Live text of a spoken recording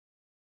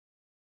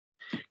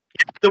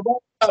The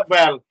weather,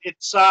 well,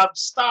 it's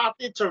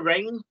started to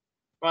rain,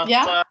 but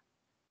Yeah,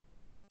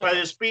 but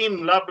it's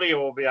been lovely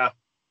over here.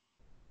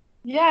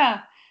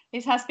 yeah.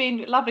 It has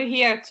been lovely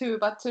here too,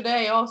 but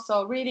today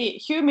also really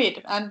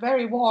humid and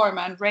very warm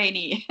and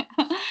rainy.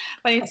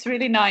 But it's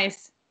really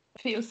nice.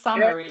 Feels Yeah,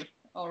 summery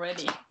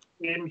already.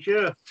 same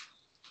here.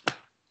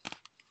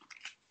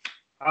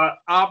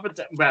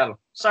 Well,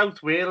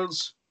 South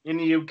Wales in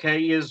the UK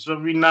is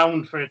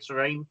renowned for its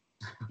rain.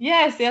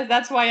 Yes, yes,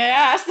 that's why I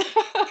asked.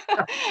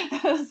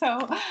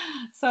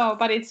 So,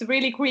 but it's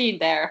really green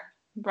there,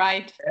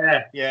 right?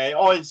 Yeah, yeah.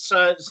 Oh, it's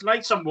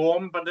nice and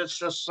warm, but it's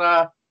just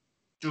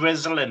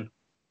drizzling.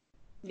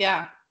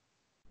 Yeah.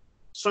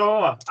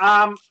 So,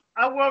 how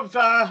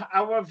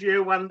have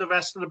you and the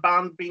rest of the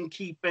band been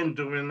keeping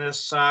during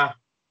this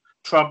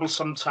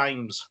troublesome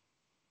times?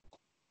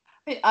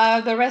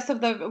 The rest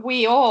of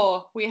we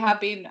have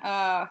been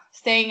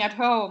staying at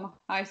home,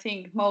 I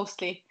think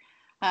mostly,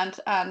 and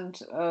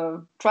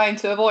trying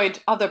to avoid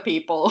other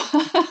people.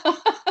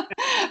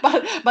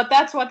 But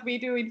that's what we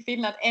do in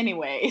Finland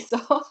anyway.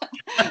 So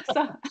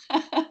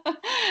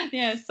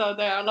yeah. So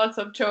there are lots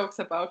of jokes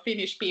about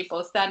Finnish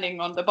people standing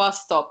on the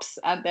bus stops,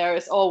 and there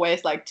is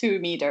always like 2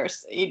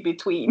 meters in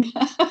between.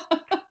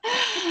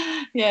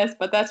 Yes,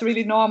 but that's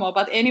really normal.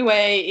 But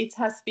anyway, it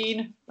has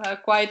been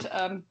quite.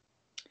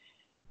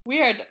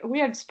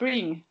 Weird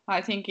spring,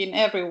 I think, in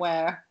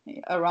everywhere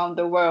around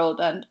the world,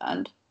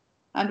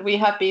 and we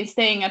have been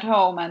staying at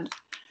home and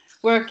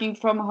working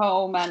from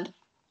home and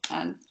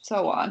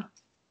so on.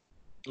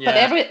 But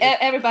Yeah,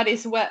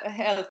 everybody's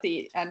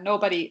healthy, and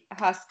nobody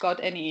has got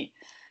any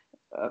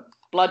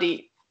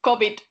bloody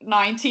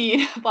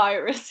COVID-19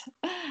 virus.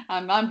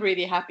 I'm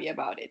really happy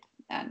about it,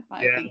 and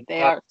I yeah. think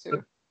they are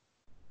too.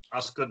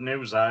 That's good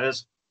news, that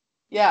is.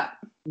 Yeah.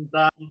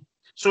 And,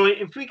 so,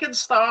 if we can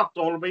start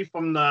all the way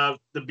from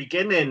the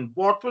beginning,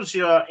 what was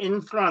your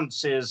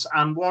influences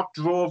and what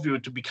drove you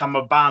to become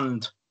a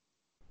band?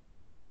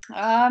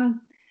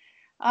 Um,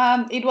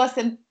 it was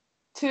in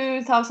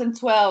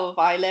 2012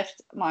 I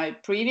left my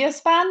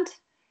previous band,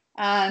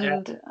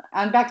 Yeah,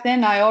 and back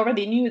then I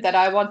already knew that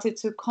I wanted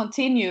to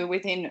continue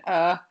within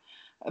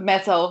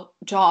metal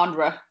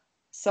genre.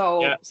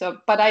 yeah,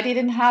 But I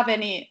didn't have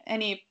any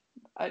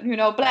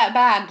black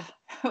band,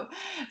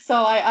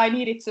 so I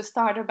needed to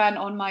start a band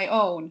on my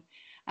own.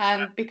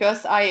 And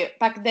because I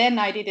back then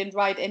I didn't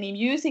write any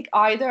music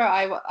either.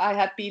 I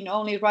had been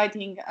only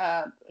writing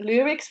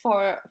lyrics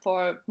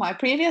for my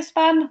previous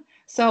band,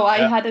 so I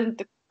yeah,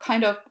 hadn't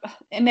kind of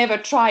never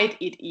tried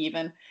it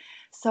even.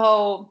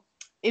 So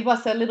it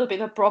was a little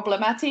bit of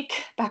problematic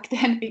back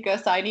then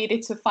because I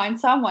needed to find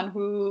someone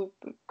who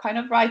kind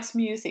of writes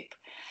music.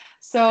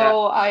 yeah,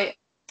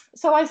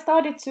 So I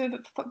started to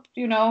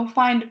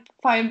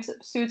find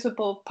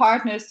suitable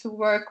partners to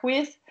work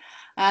with,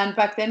 and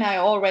back then I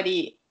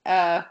already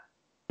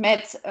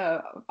met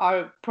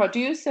our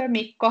producer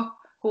Mikko,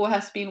 who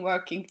has been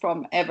working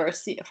from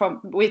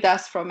with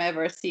us from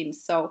ever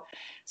since. So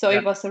yeah,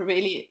 it was a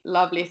really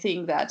lovely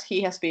thing that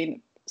he has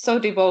been so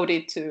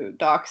devoted to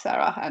Dark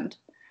Sarah. And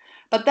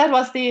but that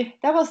was the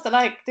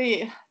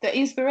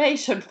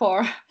inspiration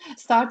for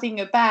starting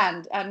a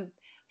band. And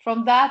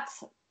from that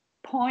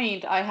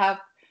point I have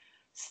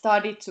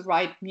started to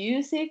write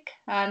music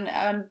and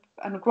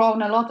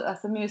grown a lot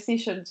as a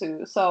musician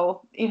too.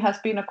 So it has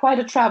been quite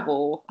a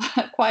travel,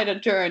 quite a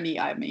journey,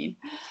 I mean.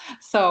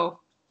 So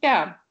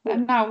yeah,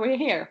 and now we're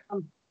here.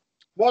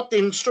 what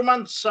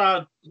instruments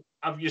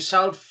have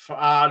yourself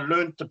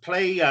learned to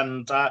play,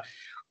 and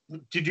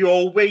did you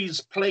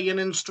always play an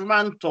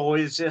instrument, or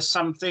is this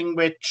something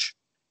which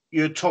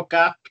you took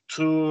up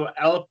to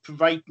help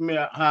write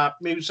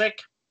music?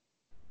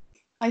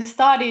 I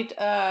started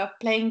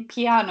playing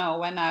piano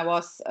when I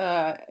was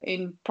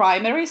in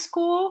primary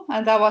school,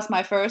 and that was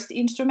my first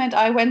instrument.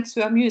 I went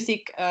to a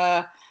music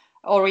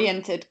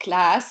oriented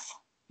class,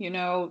 you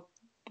know,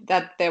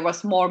 that there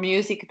was more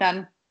music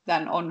than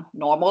on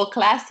normal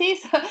classes.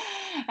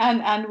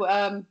 And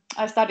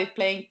I started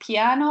playing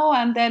piano,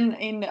 and then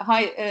in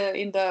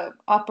the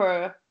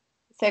upper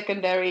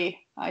secondary,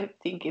 I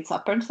think it's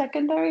upper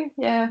secondary,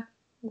 yeah,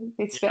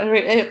 it's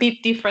a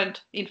bit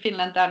different in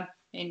Finland than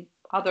in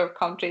other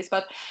countries.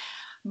 But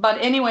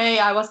anyway,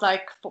 I was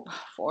like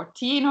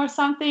 14 or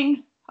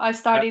something. I Yeah,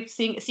 started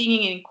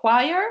singing in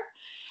choir,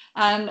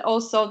 and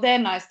also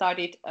then I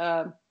started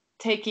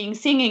taking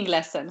singing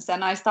lessons,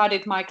 and I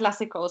started my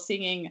classical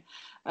singing,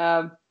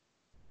 uh,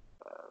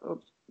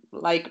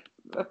 like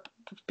uh,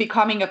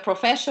 becoming a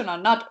professional.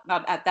 Not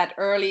at that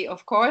early,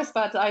 of course,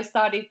 but I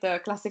started the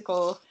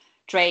classical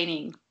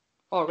training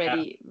yeah,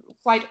 already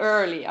quite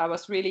early. I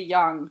was really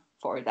young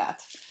for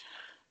that.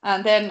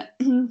 And then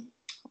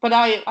but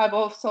I've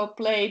also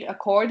played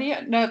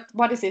accordion. No,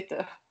 what is it?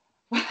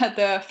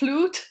 The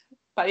flute,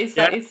 but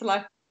yeah, it's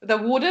like the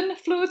wooden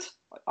flute.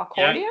 yeah.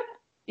 Accordion?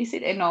 Is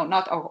it? No,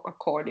 not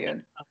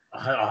accordion.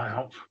 I,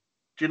 I,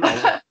 do you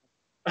know?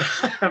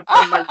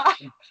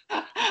 I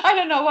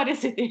don't know what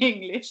is it in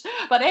English,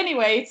 but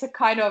anyway, it's a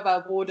kind of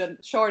a wooden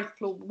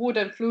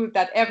flute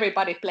that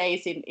everybody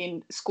plays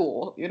in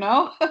school, you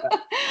know?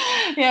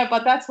 Yeah,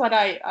 but that's what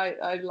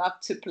I love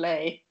to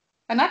play.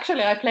 And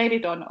actually, I played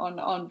it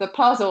on the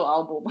puzzle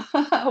album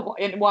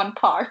in one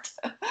part,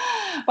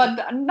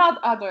 but not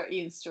other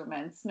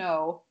instruments.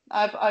 No,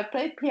 I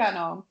played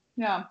piano.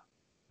 Yeah.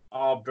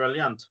 Oh,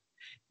 brilliant.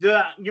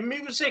 Your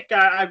music,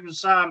 I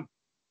was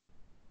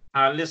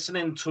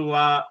listening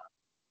to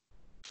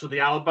the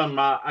album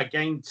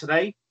again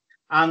today,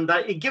 and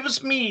it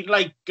gives me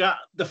like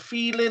the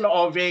feeling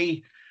of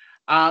a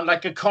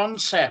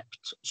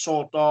concept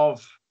sort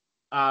of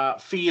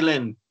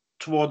feeling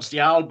towards the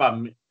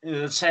album, in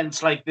a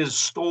sense like there's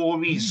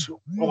stories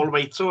all the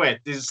way through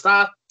it. Is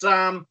that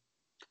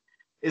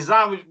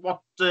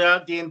what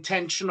the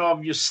intention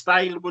of your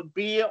style would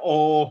be,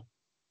 or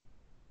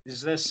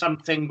is there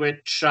something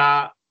which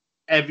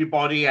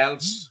everybody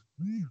else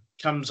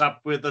comes up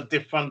with a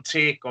different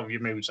take of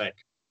your music?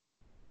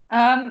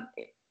 Um,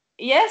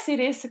 yes, it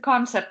is a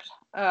concept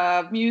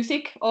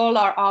music. All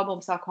our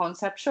albums are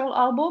conceptual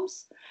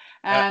albums,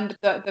 Yeah, and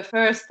the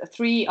first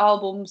three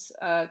albums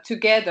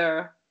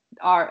together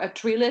are a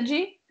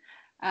trilogy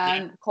yeah,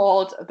 and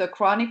called The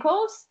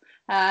Chronicles,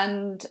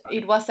 and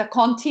it was a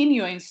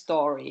continuing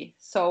story.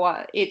 So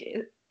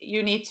it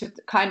you need to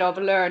kind of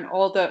learn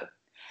all the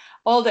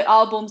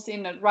albums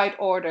in the right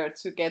order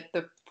to get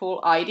the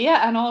full idea.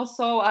 And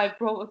also, I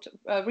wrote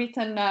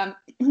written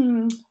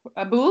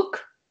a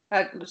book,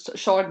 a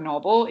short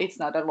novel. It's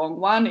not a long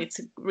one. It's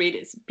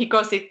really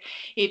because it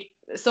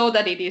so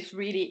that it is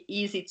really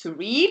easy to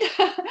read,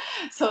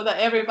 so that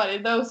everybody,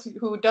 those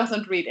who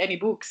doesn't read any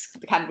books,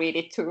 can read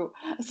it too.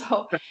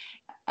 So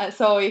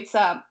so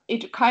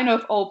it kind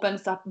of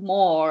opens up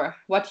more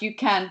what you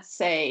can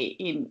say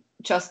in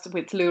just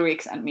with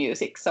lyrics and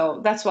music.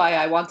 So that's why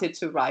I wanted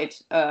to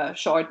write a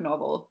short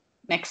novel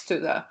next to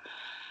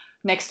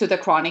the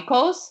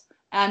Chronicles.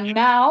 And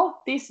now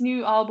this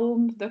new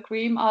album, the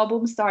Cream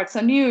album, starts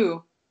a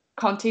new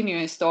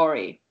continuing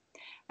story.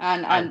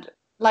 right. And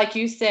like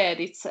you said,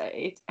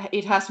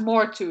 it has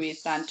more to it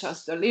than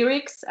just the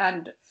lyrics.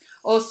 And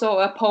also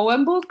a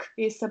poem book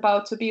is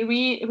about to be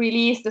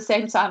released the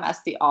same time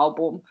as the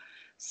album.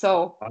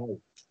 So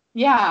Oh,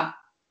 yeah,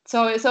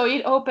 so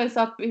it opens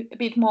up a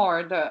bit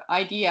more the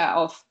idea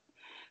of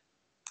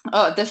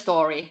the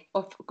story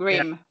of yeah.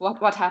 Grimm,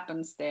 what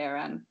happens there,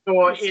 and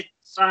So it's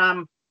it's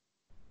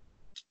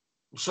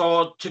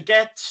so to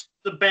get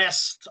the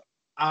best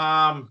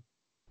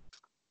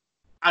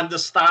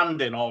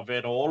understanding of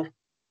it all,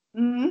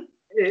 mhm.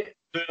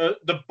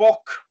 the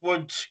book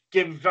would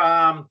give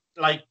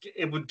like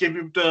it would give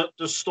you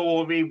the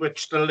story,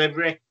 which the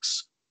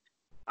lyrics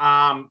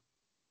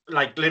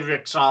like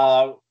lyrics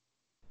are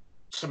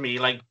to me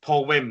like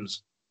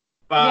poems,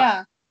 but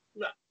Yeah.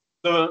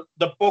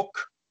 the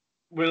book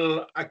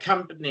will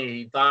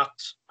accompany that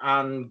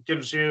and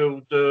gives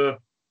you the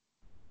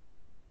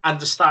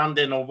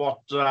understanding of what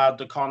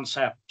the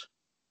concept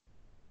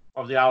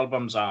of the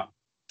albums are.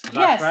 Is that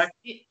Yes, correct?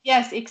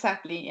 yes,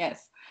 exactly.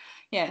 Yes,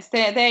 yes.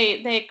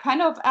 They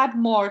kind of add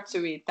more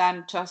to it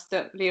than just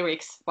the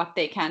lyrics, what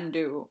they can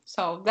do.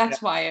 So Yeah,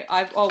 that's why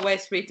I've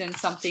always written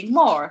something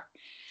more.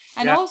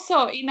 And yeah,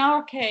 also in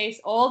our case,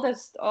 all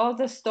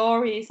the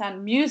stories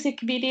and music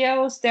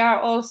videos, they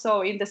are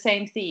also in the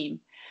same theme.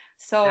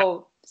 yeah,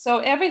 So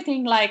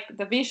everything like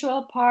the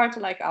visual part,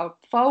 like our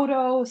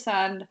photos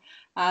and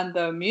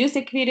the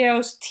music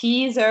videos,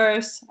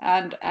 teasers,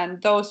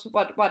 and those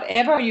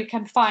whatever you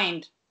can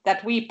find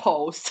that we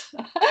post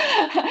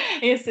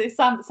is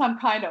some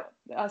kind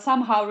of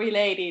somehow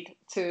related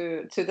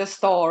to the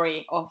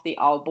story of the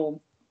album.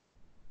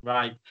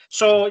 right.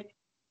 So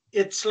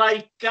it's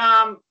like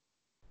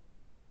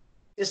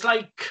it's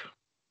like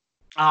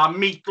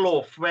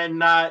Meatloaf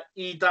when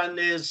he done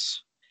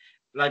his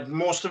like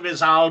most of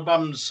his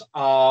albums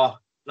are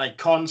like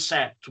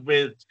concept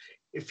with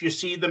if you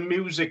see the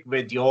music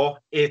video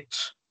it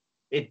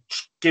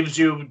gives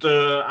you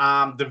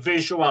the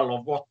visual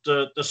of what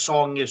the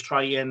song is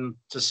trying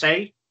to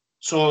say.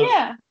 So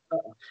Yeah.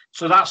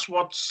 so that's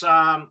what's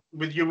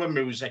with your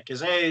music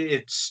is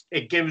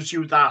it gives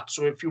you that.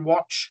 So if you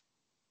watch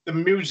the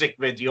music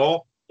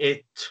video,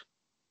 it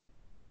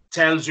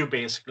tells you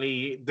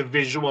basically the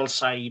visual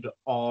side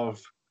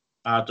of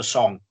the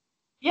song.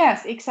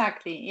 Yes,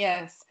 exactly.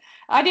 Yes,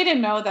 I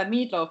didn't know that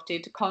Meatloaf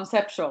did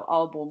conceptual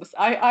albums.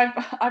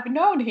 I've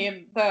known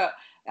him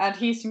and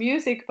his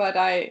music, but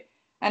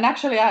and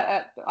actually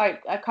I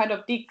kind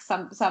of dig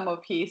some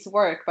of his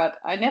work, but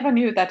I never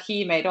knew that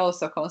he made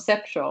also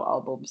conceptual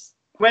albums.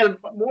 Well,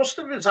 most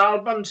of his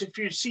albums, if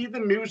you see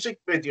the music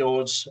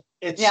videos,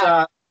 it's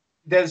Yeah.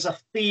 there's a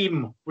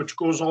theme which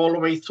goes all the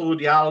way through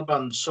the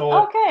album. So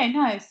Okay,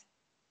 nice.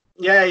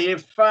 yeah,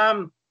 if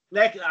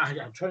like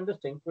I'm trying to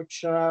think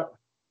which you've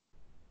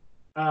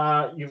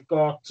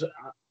got.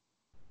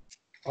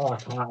 Oh,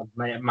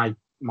 my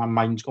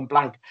mind's gone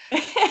blank.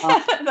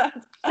 Uh,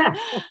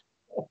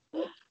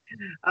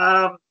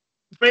 um,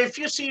 but if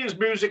you see his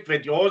music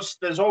videos,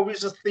 there's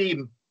always a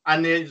theme.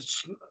 and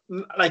it's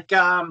like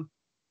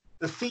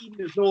the theme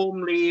is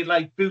normally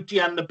like Beauty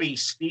and the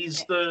Beast.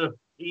 Yeah.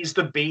 He's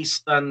the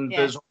beast, and Yeah.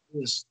 there's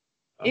always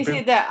a Is beauty.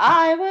 it the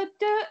I would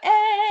do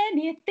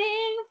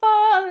anything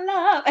for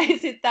love?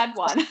 Is it that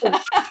one?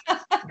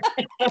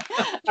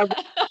 I'm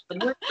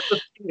with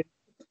the theme.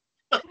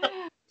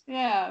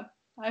 Yeah,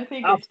 I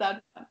think Uh, it's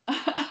that one.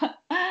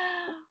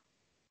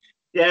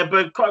 Yeah,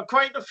 but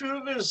quite a few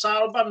of his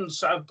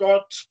albums have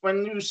got,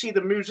 when you see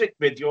the music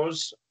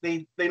videos,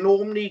 they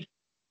normally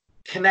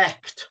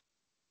connect.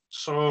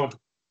 So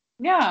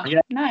Yeah,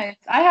 yeah, nice.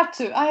 I have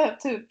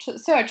to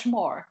search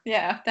more.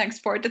 Yeah, thanks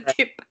for the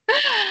tip.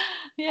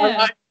 I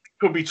Yeah.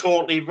 could be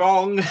totally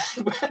wrong,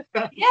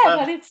 Yeah, but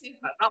but it's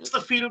that's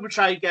the feel which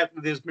I get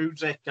with his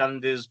music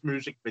and his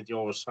music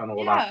videos and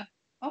all that.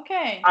 yeah.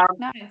 Okay, Um,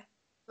 nice.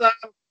 uh,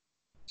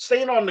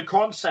 Staying on the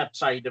concept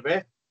side of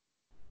it,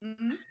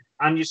 Hmm.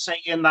 and you're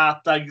saying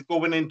that you're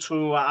going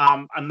into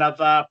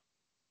another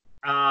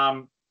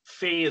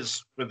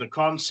phase with the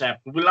concept.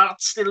 Will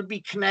that still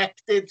be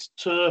connected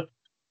to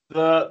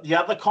the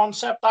other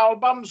concept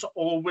albums,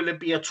 or will it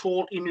be a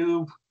totally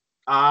new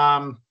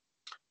um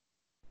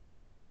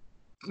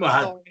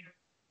well, Story.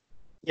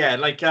 yeah,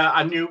 like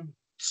a new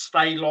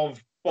style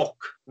of book,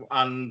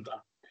 and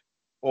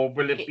or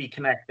will it be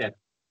connected?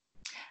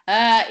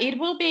 It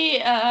will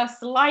be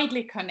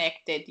slightly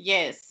connected,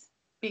 yes,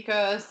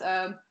 because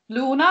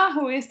Luna,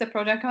 who is the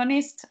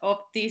protagonist of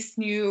this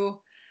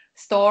new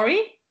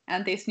story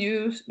and this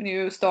new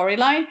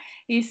storyline,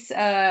 is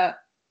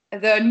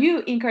the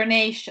new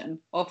incarnation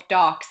of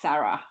Dark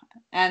Sarah,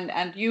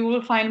 and you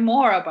will find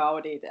more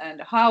about it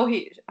and how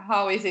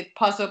is it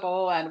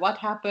possible and what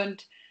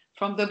happened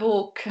from the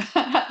book.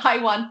 I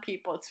want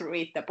people to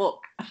read the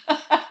book,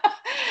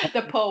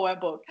 the poem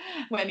book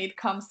when it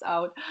comes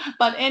out.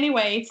 But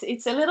anyway,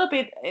 it's a little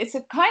bit, it's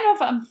a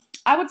kind of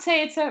I would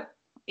say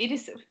it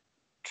is a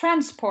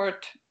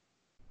transport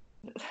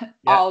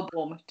Yeah,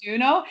 album, do you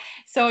know?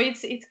 So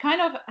it's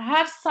kind of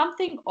has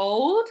something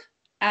old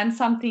and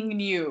something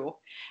new,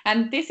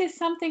 and this is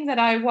something that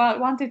I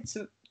wanted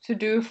to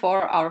do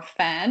for our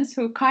fans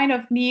who kind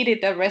of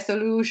needed a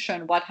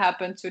resolution what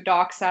happened to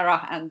Dark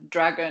Sarah and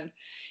Dragon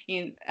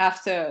in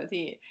after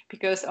the,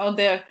 because on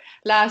the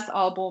last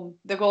album,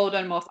 the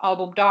Golden Moth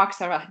album, Dark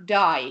Sarah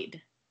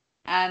died,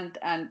 and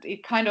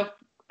it kind of,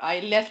 I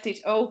left it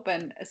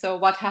open. So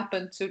what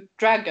happened to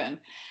Dragon?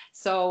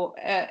 So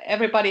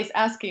everybody's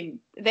asking.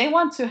 They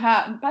want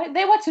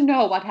to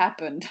know what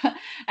happened,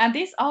 and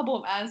this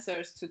album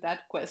answers to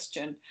that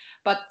question.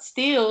 But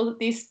still,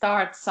 this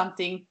starts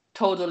something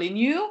totally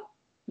new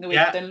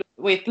yeah,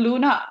 with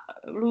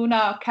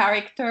Luna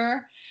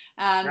character,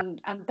 yeah.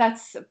 and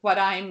that's what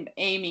I'm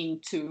aiming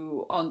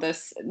to on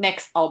this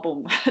next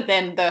album.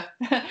 Then the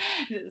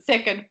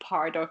second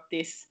part of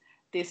this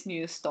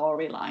new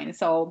storyline.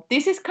 So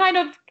this is kind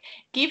of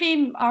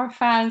giving our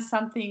fans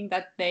something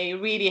that they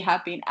really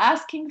have been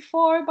asking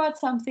for, but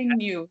something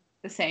new at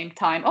the same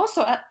time.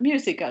 Also,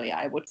 musically,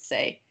 I would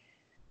say.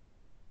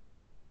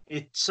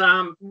 It's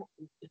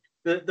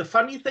the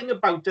funny thing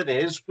about it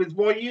is, with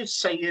what you're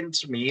saying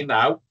to me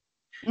now,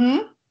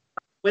 Mm-hmm.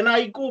 when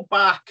I go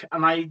back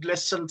and I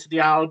listen to the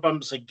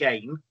albums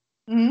again,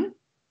 Mm-hmm.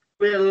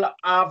 will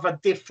have a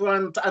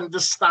different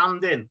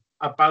understanding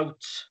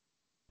about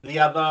the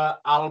other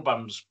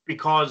albums,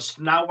 because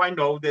now I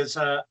know there's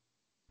a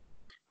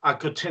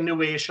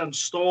continuation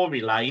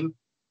storyline.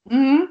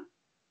 Mm-hmm.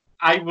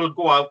 I will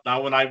go out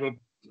now and I will,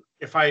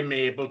 if I'm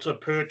able to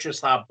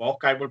purchase that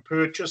book, I will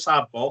purchase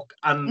that book,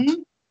 and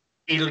Mm-hmm.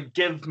 it'll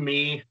give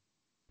me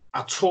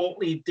a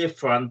totally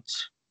different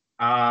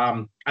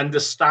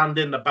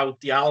understanding about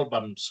the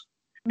albums,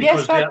 Yes,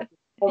 because they're but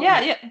all yeah,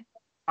 yeah,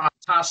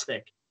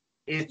 fantastic.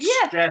 It's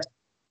yeah. just,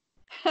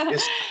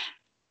 it's,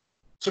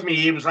 to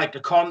me, it was like a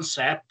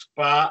concept,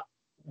 but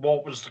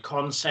what was the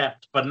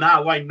concept? But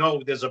now I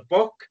know there's a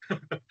book.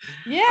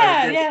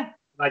 Yeah, yeah.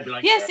 I'd be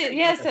like, Yes, yeah,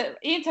 yes.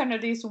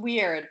 Internet is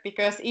weird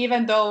because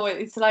even though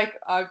it's like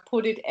I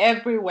put it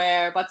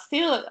everywhere, but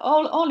still,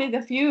 only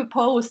the few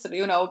posts,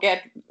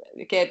 get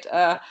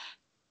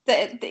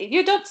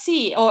you don't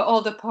see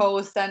all the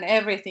posts and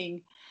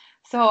everything.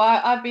 So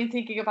I've been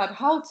thinking about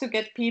how to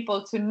get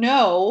people to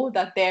know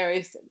that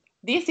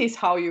this is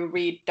how you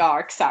read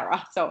Dark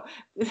Sarah. So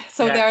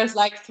yeah, there's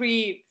like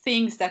three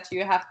things that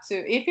you have to,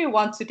 if you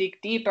want to dig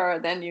deeper,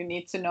 then you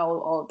need to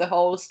know the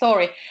whole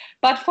story.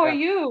 But for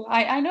yeah, you,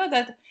 I know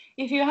that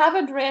if you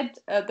haven't read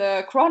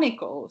the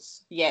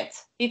Chronicles yet,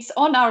 it's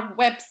on our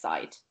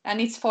website and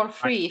it's for right,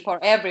 free for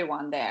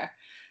everyone there.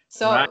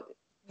 right. So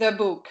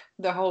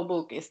the whole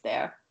book is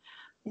there.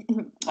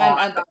 Oh,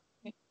 And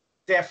I'm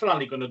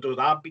definitely going to do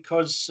that,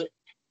 because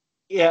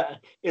yeah,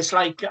 it's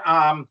like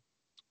I'm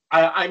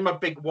a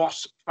big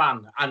Wasp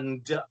fan,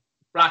 and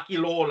Blackie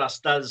Lawless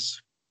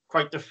does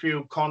quite a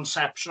few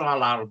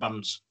conceptual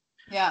albums.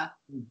 yeah.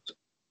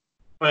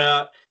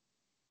 But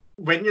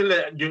when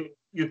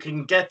you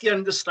can get the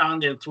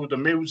understanding through the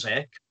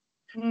music,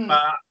 Mm,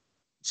 but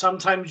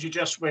sometimes you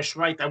just wish,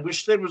 right, I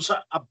wish there was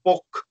a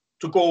book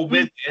to go mm,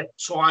 with it,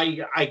 so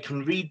I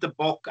can read the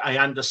book, I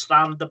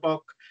understand the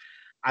book,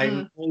 I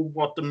know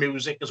what the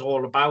music is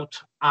all about.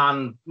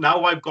 And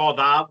now I've got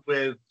that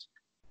with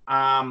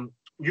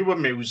your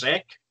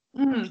music.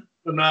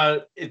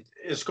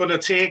 It's going to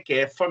take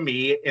it for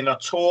me in a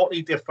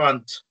totally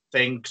different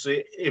thing. 'Cause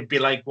it'd be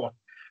like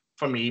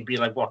for me, it'd be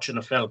like watching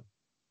a film.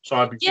 So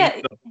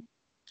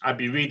I'd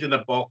be reading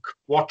a book,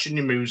 watching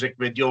your music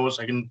videos.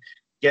 I can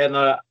get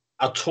a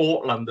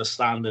total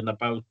understanding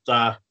about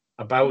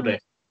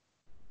it.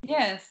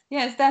 Yes,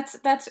 yes,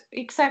 that's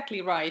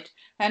exactly right,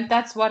 and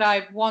that's what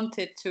I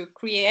wanted to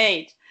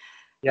create.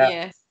 Yeah,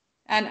 Yes,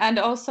 and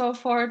also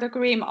for the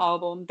Grimm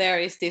album, there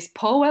is this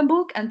poem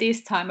book, and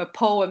this time a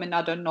poem,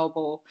 another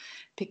novel, yeah,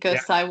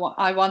 because I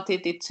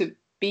wanted it to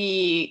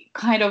be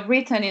kind of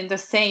written in the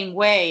same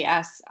way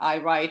as I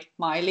write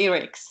my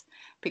lyrics,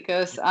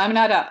 because I'm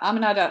not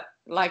a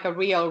like a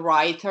real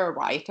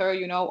writer,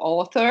 you know,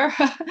 author,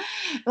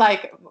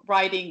 like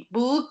writing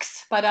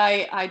books, but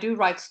I do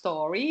write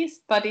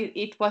stories, but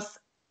it was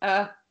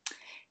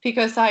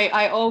because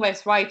I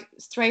always write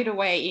straight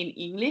away in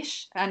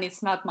English, and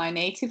it's not my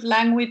native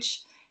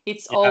language.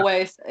 It's yeah,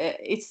 always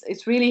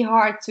it's really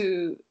hard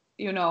to,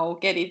 you know,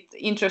 get it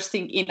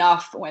interesting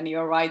enough when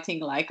you're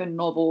writing like a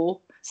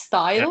novel yeah,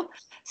 style.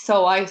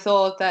 So I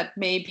thought that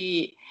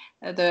maybe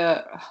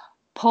the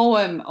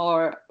poem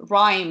or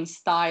rhyme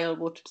style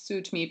would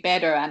suit me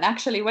better. And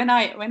actually, when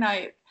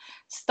I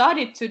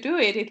started to do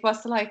it, it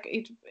was like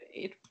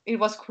it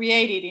was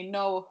created in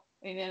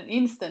an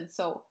instant.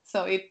 So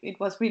it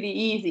was really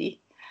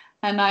easy,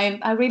 and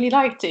I really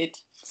liked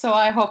it. So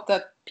I hope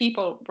that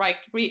people like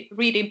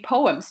reading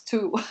poems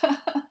too.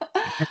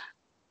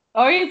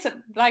 Or it's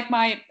like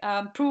my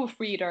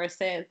proofreader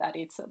said that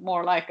it's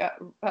more like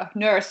a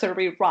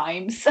nursery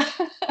rhymes.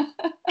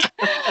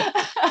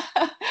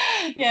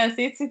 Yes,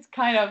 it's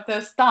kind of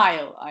the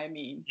style. I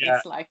mean, yeah.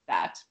 it's like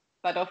that.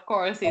 But of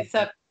course, it's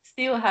a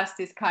still has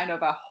this kind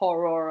of a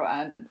horror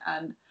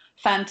and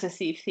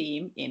fantasy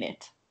theme in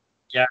it.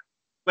 Yeah.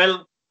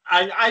 Well,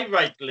 I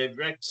write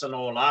lyrics and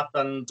all that,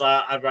 and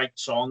I write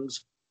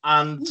songs.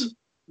 And Mm.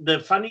 the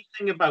funny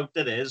thing about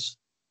it is,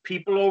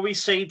 people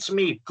always say to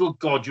me, "Good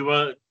God,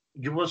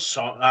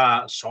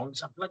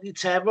 songs are bloody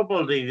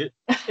terrible." In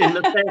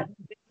the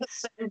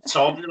sense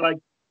of you're like,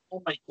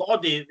 "Oh my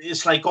God,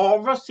 it's like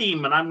horror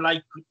theme," and I'm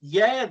like,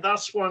 "Yeah,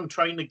 that's what I'm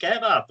trying to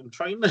get at. I'm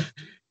trying to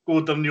go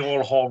down the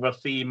all horror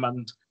theme."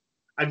 And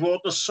I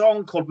wrote a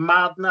song called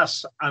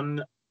Madness,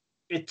 and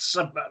it's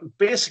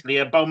basically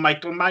about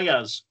Michael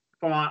Myers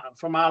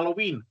from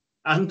Halloween,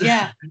 and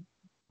Yeah,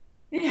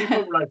 people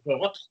yeah. were like, "Well,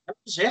 what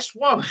is this?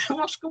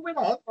 What's going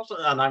on?"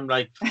 And I'm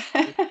like,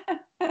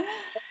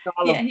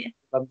 "All of Yeah,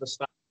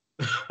 understand."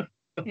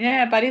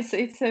 yeah, but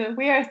it's a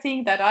weird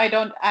thing that I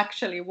don't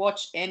actually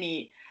watch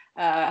any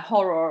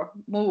horror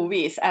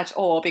movies at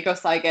all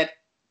because I get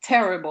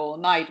terrible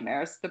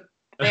nightmares.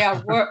 They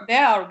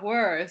are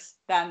worse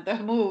than the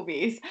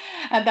movies,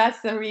 and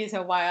that's the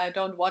reason why I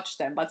don't watch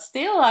them. But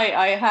still,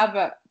 I have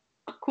a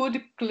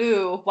good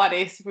clue what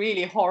is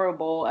really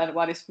horrible and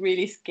what is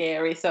really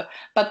scary. So,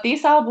 but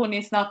this album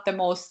is not the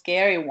most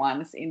scary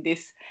ones in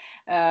this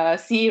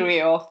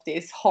series of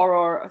this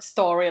horror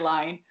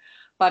storyline,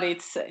 but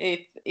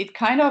it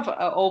kind of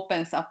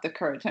opens up the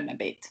curtain a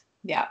bit.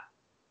 Yeah.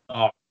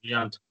 Oh,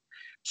 brilliant.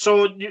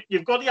 So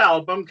you've got the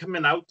album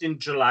coming out in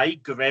July,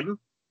 Grim,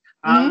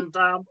 Hmm.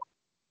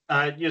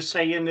 and you're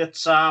saying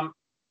it's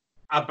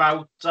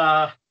about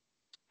a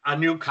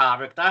new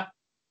character.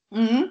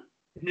 Hmm.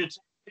 Can you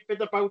tell me a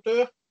bit about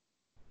her?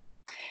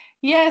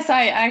 Yes,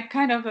 I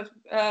kind of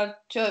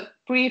just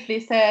briefly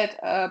said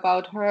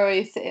about her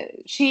is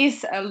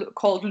she's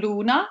called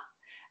Luna,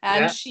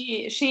 and Yeah,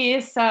 she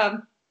is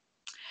um,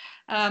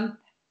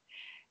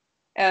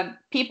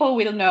 people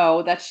will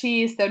know that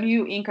she is the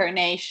new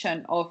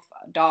incarnation of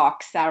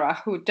Dark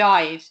Sarah, who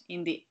died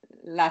in the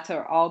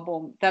latter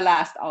album, the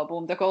last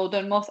album, the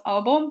Golden Moth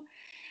album.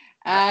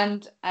 yeah,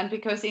 And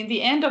because in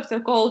the end of the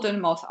Golden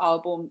Moth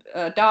album,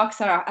 Dark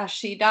Sarah, as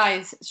she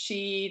dies,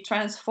 she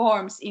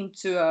transforms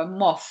into a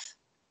moth.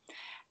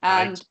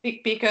 right. And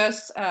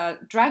because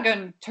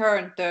Dragon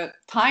turned the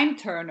time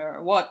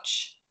turner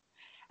watch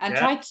and Yeah,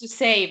 tried to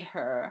save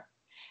her,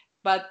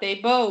 but they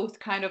both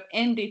kind of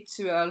ended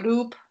to a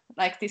loop,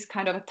 like this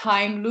kind of a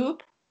time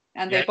loop,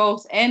 and they yeah,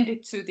 both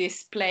ended to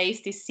this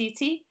place, this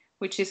city,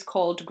 which is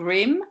called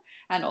Grimm,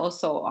 and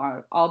also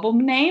our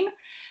album name.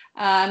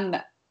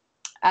 And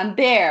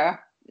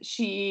there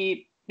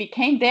she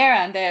became there,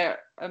 and there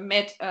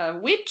met a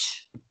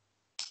witch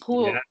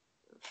yeah,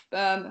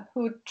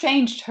 who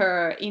changed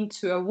her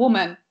into a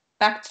woman,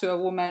 back to a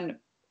woman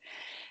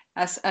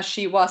as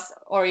she was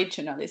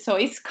originally. So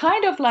it's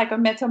kind of like a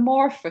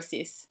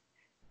metamorphosis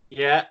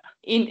yeah,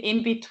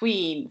 in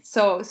between.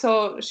 So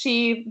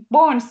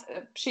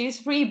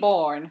she's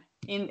reborn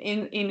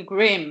in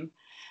Grimm,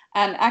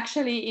 and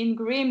actually in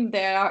Grimm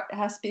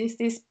has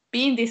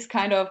been this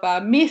kind of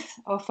a myth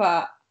of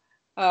a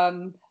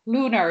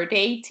lunar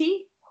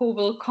deity who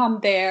will come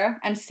there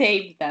and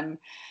save them,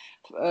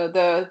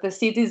 the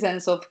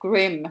citizens of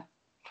Grimm,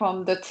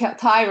 from the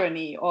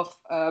tyranny of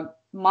a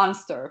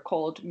monster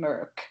called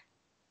Merc.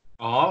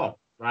 Oh,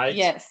 right?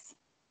 Yes.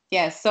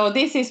 Yes. So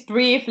this is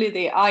briefly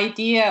the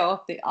idea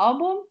of the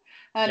album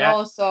and Yeah.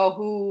 also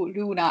who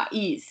Luna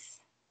is.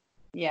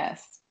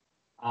 Yes.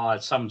 Oh,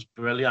 it sounds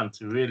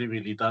brilliant. It really,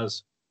 really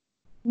does.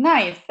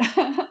 Nice.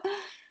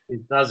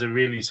 It does. It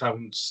really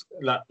sounds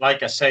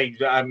like I say.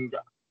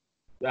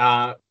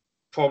 Uh,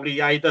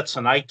 Probably either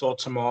tonight or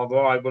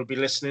tomorrow, I will be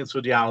listening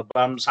to the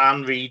albums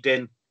and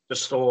reading the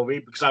story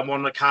because I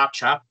want to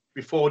catch up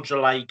before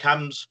July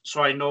comes,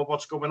 so I know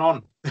what's going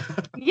on.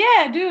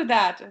 Yeah, do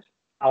that.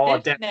 Oh,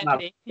 definitely,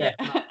 Definitely. Yeah.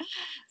 definitely.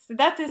 So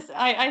that is,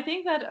 I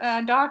think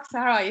that Dark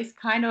Sarah is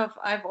kind of,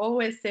 I've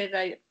always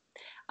said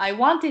I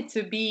want it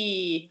to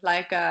be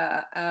like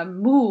a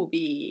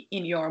movie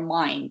in your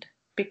mind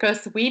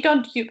because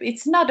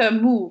it's not a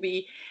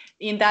movie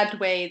in that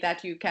way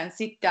that you can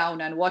sit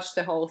down and watch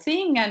the whole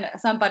thing and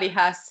somebody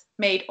has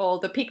made all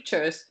the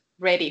pictures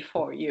ready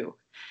for you.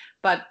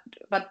 But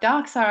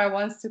Dark Sarah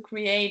wants to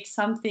create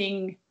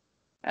something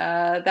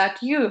that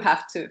you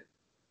have to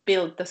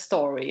build the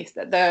stories,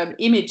 the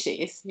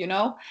images,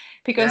 Yeah,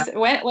 because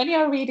when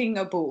you're reading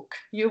a book,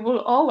 you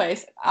will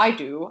always, I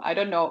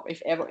don't know if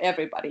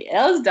everybody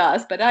else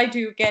does, but I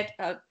do get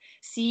a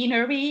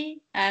scenery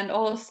and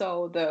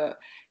also the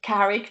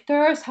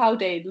characters, how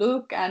they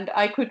look, and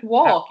I could yeah,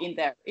 walk in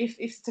there if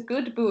it's a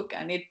good book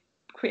and it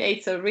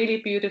creates a really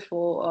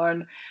beautiful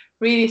or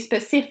really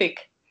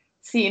specific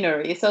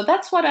scenery. So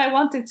that's what I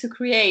wanted to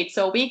create.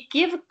 So we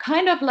give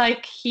kind of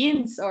like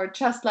hints or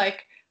just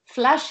like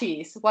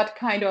flashes what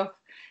kind of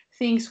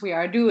things we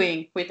are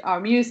doing with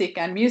our music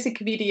and music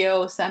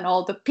videos and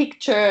all the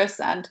pictures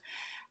and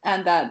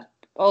that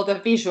all the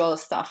visual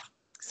stuff.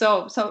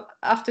 So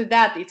after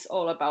that it's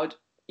all about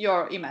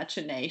your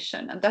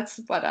imagination, and that's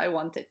what I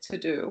wanted to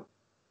do.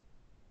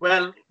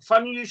 well,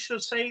 funny you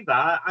should say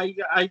that.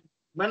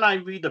 When I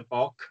read a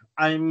book,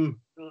 I'm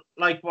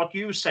like what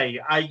you say.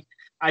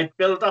 I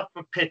build up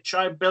a picture.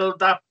 I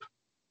build up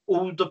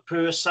who the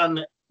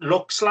person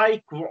looks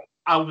like,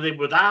 how they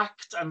would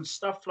act, and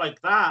stuff like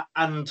that.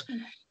 And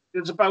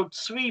there's about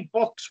 3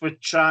 books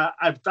which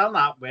I've done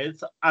that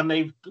with, and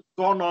they've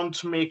gone on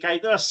to make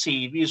either a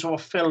series or a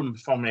film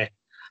from it.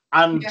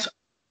 And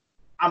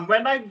Yeah.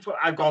 when I've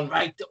gone,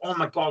 right, oh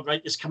my God,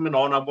 right, it's coming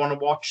on, I want to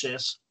watch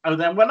this. And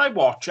then when I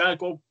watch it, I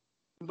go,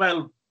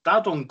 well,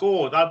 that don't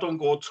go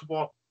to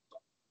what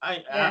I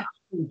Yeah.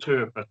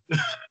 interpret.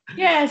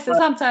 Yes, so But,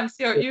 sometimes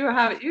you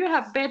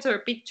have better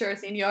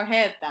pictures in your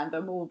head than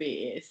the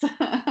movie is.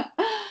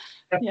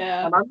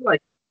 Yeah. and I'm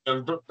like,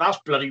 "Well, that's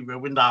bloody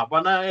ruined that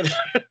one. And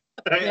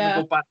Yeah.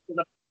 go back to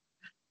the.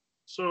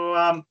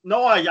 So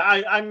no,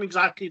 I'm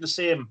exactly the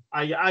same.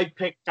 I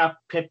pick up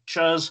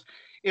pictures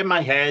in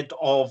my head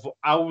of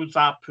how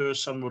that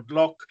person would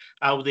look,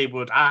 how they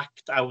would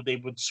act, how they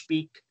would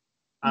speak,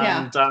 Yeah.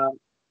 and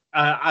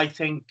I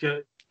think,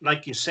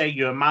 like you say,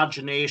 your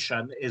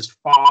imagination is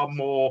far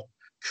more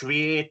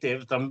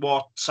creative than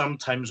what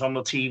sometimes on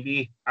the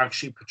TV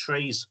actually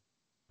portrays.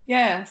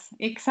 Yes,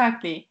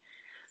 exactly.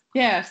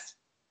 Yes.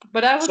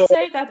 But I would So,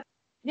 say that,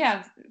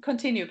 yeah,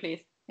 continue,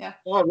 please. Yeah.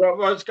 what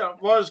I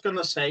was going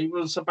to say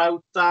was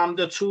about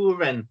the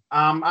touring.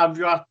 Have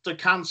you had to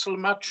cancel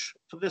much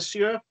for this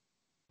year?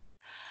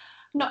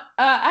 No,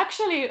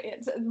 actually,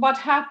 what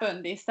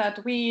happened is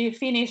that we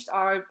finished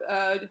our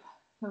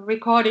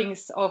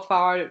recordings of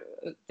our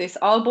this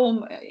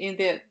album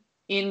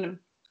in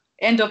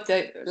end of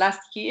the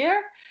last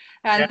year,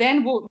 Yeah, and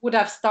then would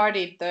have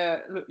started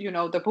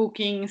the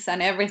bookings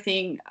and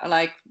everything.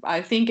 Like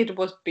I think it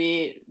would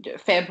be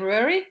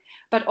February,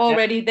 but yeah,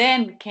 already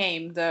then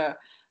came the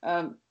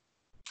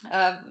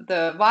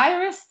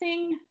virus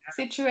thing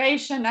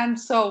situation, and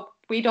so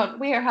we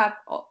have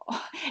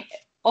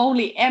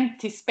only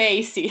empty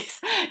spaces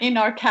in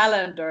our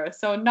calendar,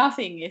 so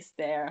nothing is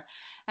there.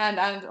 And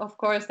of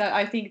course that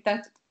I think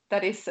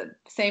that is the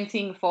same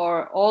thing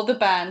for all the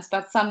bands,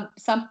 but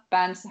some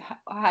bands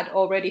had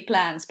already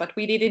plans, but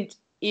we didn't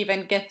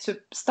even get to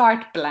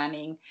start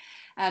planning,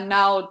 and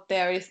now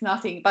there is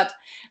nothing. But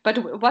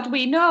what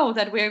we know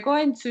that we're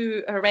going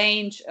to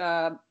arrange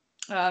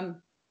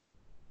um,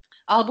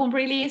 album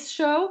release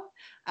show,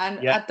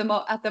 and yeah,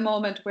 at the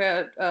moment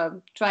we're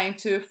trying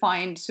to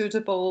find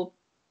suitable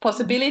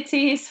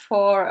possibilities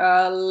for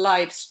a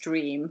live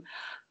stream,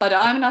 but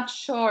I'm not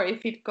sure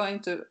if it's going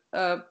to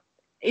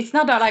it's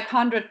not like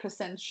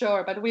 100%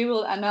 sure, but we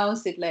will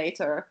announce it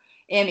later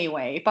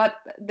anyway. But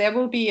there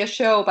will be a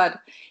show,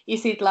 but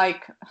is it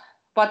like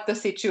what the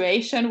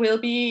situation will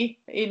be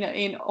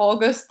in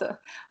August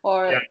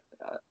yeah.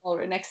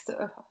 or next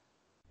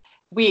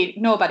we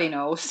nobody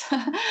knows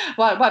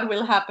what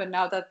will happen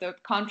now that the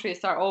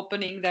countries are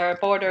opening their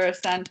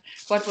borders, and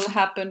what will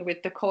happen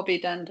with the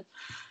COVID, and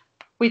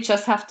we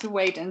just have to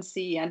wait and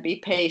see and be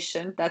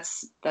patient. Yeah.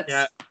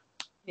 That's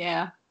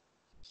Yeah.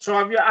 So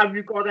have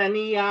you got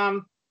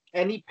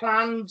any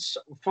plans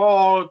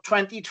for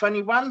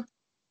 2021?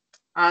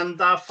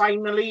 And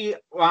finally,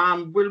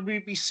 will we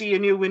be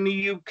seeing you in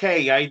the UK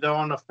either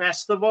on a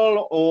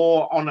festival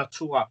or on a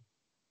tour?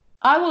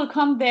 I will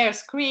come there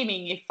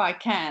screaming if I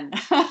can.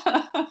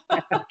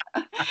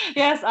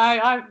 Yes,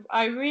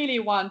 I really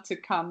want to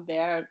come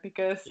there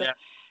because Yeah,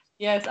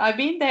 yes, I've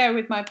been there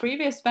with my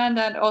previous band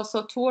and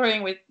also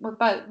touring with,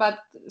 but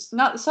it's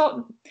not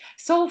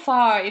so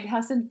far. It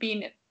hasn't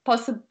been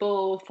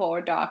possible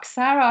for Dark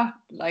Sarah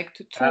like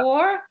to yeah,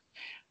 tour,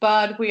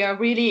 but we are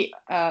really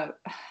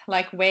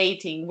like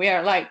waiting. We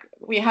are like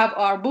we have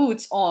our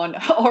boots on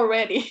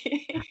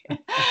already.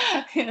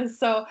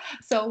 So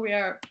we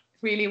are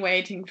really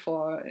waiting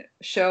for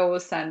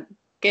shows and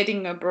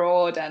getting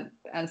abroad and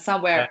yeah,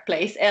 somewhere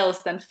place else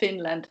than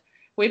Finland.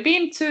 We've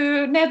been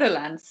to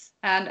Netherlands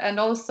and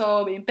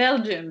also in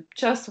Belgium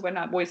just when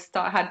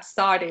had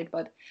started,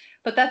 but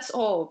that's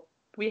all.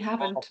 We oh,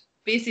 haven't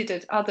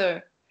visited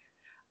other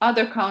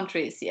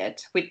countries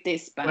yet with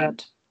this well,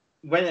 band.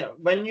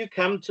 when you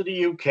come to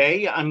the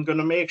UK, I'm going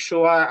to make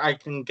sure I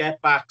can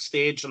get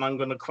backstage, and I'm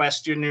going to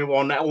question you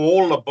on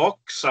all the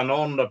books and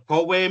on the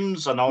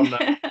poems and on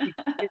the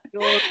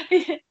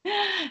videos.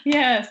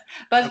 Yes,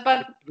 I'm but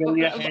going to grill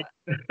your head.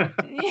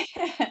 yeah.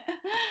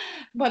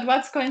 But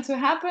what's going to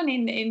happen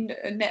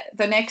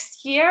the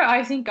next year?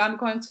 I think I'm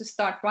going to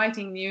start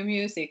writing new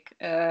music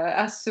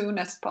as soon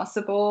as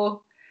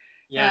possible,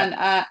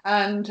 Yeah,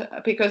 and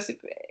because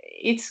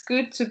it's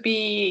good to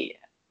be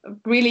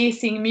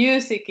releasing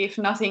music if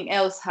nothing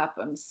else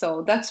happens.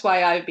 So that's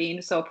why I've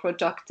been so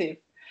productive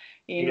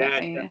in yeah, yeah.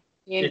 in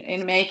It's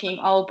in making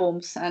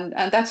albums, and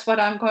that's what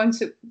I'm going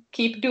to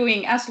keep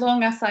doing as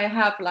long as I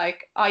have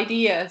like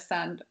ideas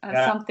and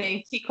yeah,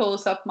 something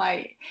tickles up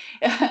my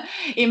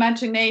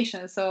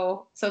imagination.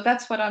 So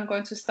that's what I'm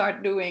going to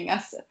start doing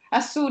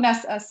as soon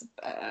as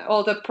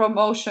all the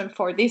promotion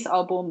for this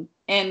album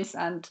ends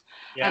and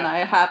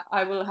yeah.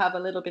 I will have a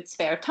little bit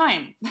spare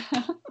time.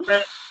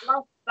 But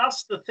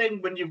that's the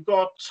thing when you've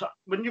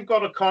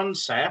got a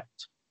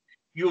concept,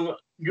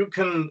 you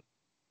can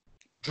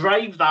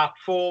drive that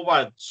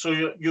forward.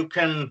 So you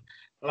can,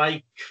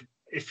 like,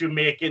 if you're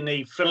making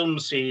a film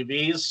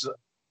series,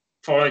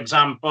 for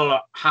example,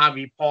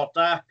 Harry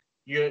Potter,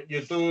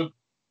 you do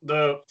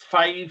the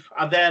five,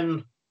 and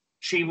then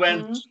she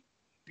went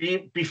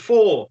Mm.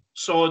 before.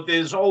 So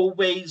there's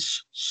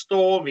always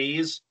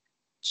stories,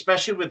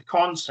 especially with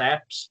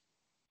concepts,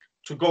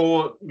 to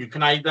go. You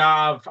can either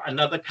have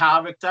another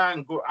character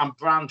and go and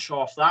branch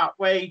off that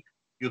way.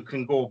 You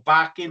can go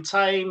back in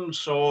time,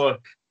 so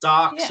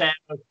dark Yeah.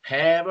 set of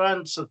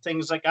parents and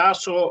things like that.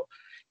 So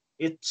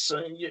it's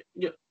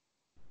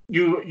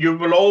you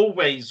will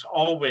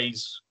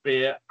always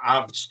be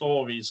have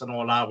stories and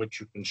all that which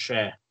you can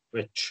share.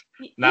 Which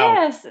now,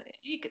 Yes,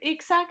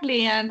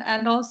 exactly,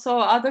 and also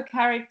other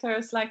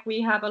characters. Like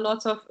we have a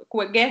lot of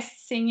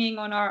guests singing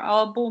on our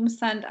albums,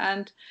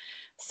 and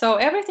so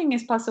everything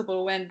is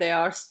possible when there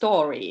are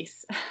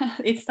stories.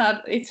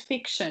 It's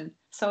fiction,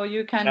 so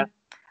you yeah, can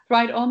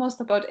write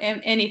almost about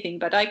anything.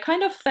 But I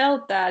kind of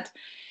felt that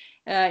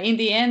in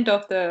the end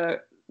of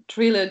the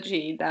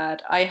trilogy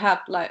that I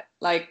have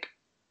like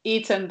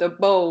eaten the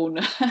bone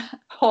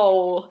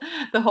whole,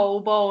 the whole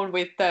bone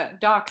with the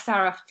Dark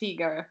Sarah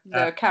figure,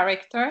 yeah, the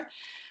character.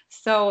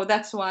 So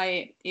that's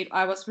why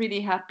I was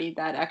really happy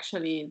that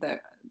actually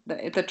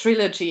the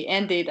trilogy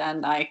ended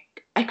and I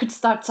could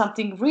start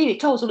something really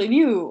totally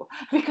new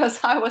because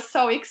I was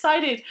so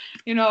excited.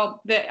 You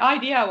know, the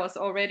idea was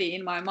already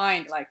in my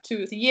mind like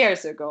 2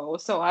 years ago.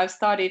 So I've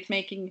started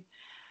making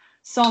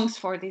songs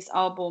for this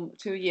album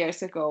 2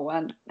 years ago,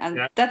 and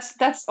yeah,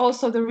 that's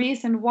also the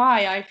reason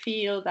why I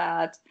feel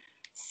that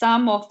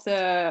some of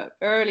the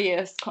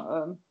earliest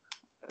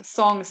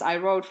songs I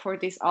wrote for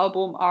this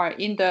album are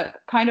in the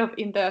kind of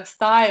in the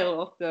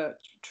style of the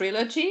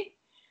trilogy,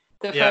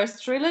 the yeah.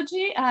 first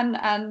trilogy,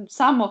 and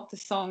some of the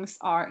songs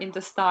are in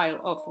the style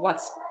of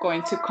what's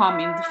going to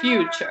come in the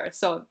future.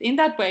 So in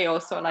that way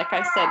also, like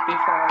I said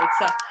before,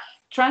 it's a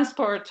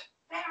transport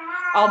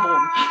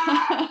album.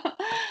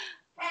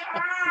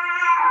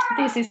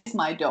 This is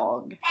my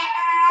dog.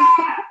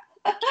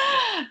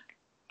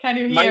 Can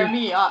you My hear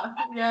me?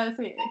 Yes,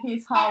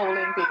 he's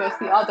howling because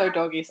the other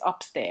dog is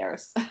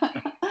upstairs.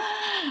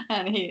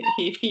 And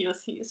he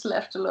feels he's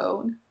left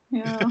alone.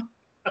 Yeah.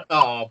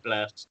 oh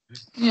bless.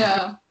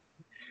 Yeah.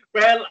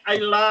 Well,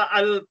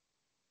 I'll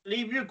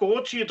leave you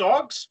go to your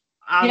dogs,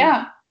 and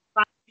Yeah.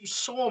 thank you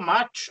so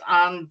much,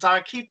 and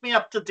keep me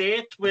up to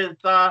date with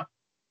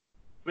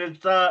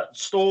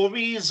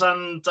stories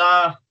and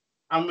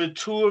with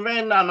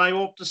touring, and I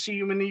hope to see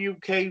you in the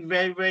UK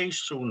very, very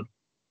soon.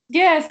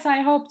 Yes,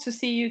 I hope to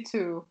see you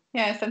too.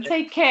 Yes, and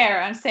take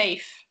care and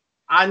safe.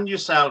 And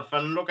yourself,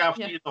 and look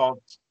after Yeah. your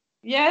dogs.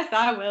 Yes,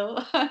 I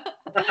will.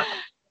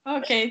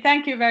 Okay,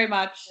 thank you very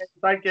much.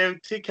 Thank you.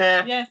 Take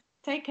care. Yes,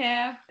 take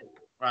care.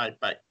 Right,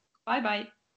 bye. Bye bye.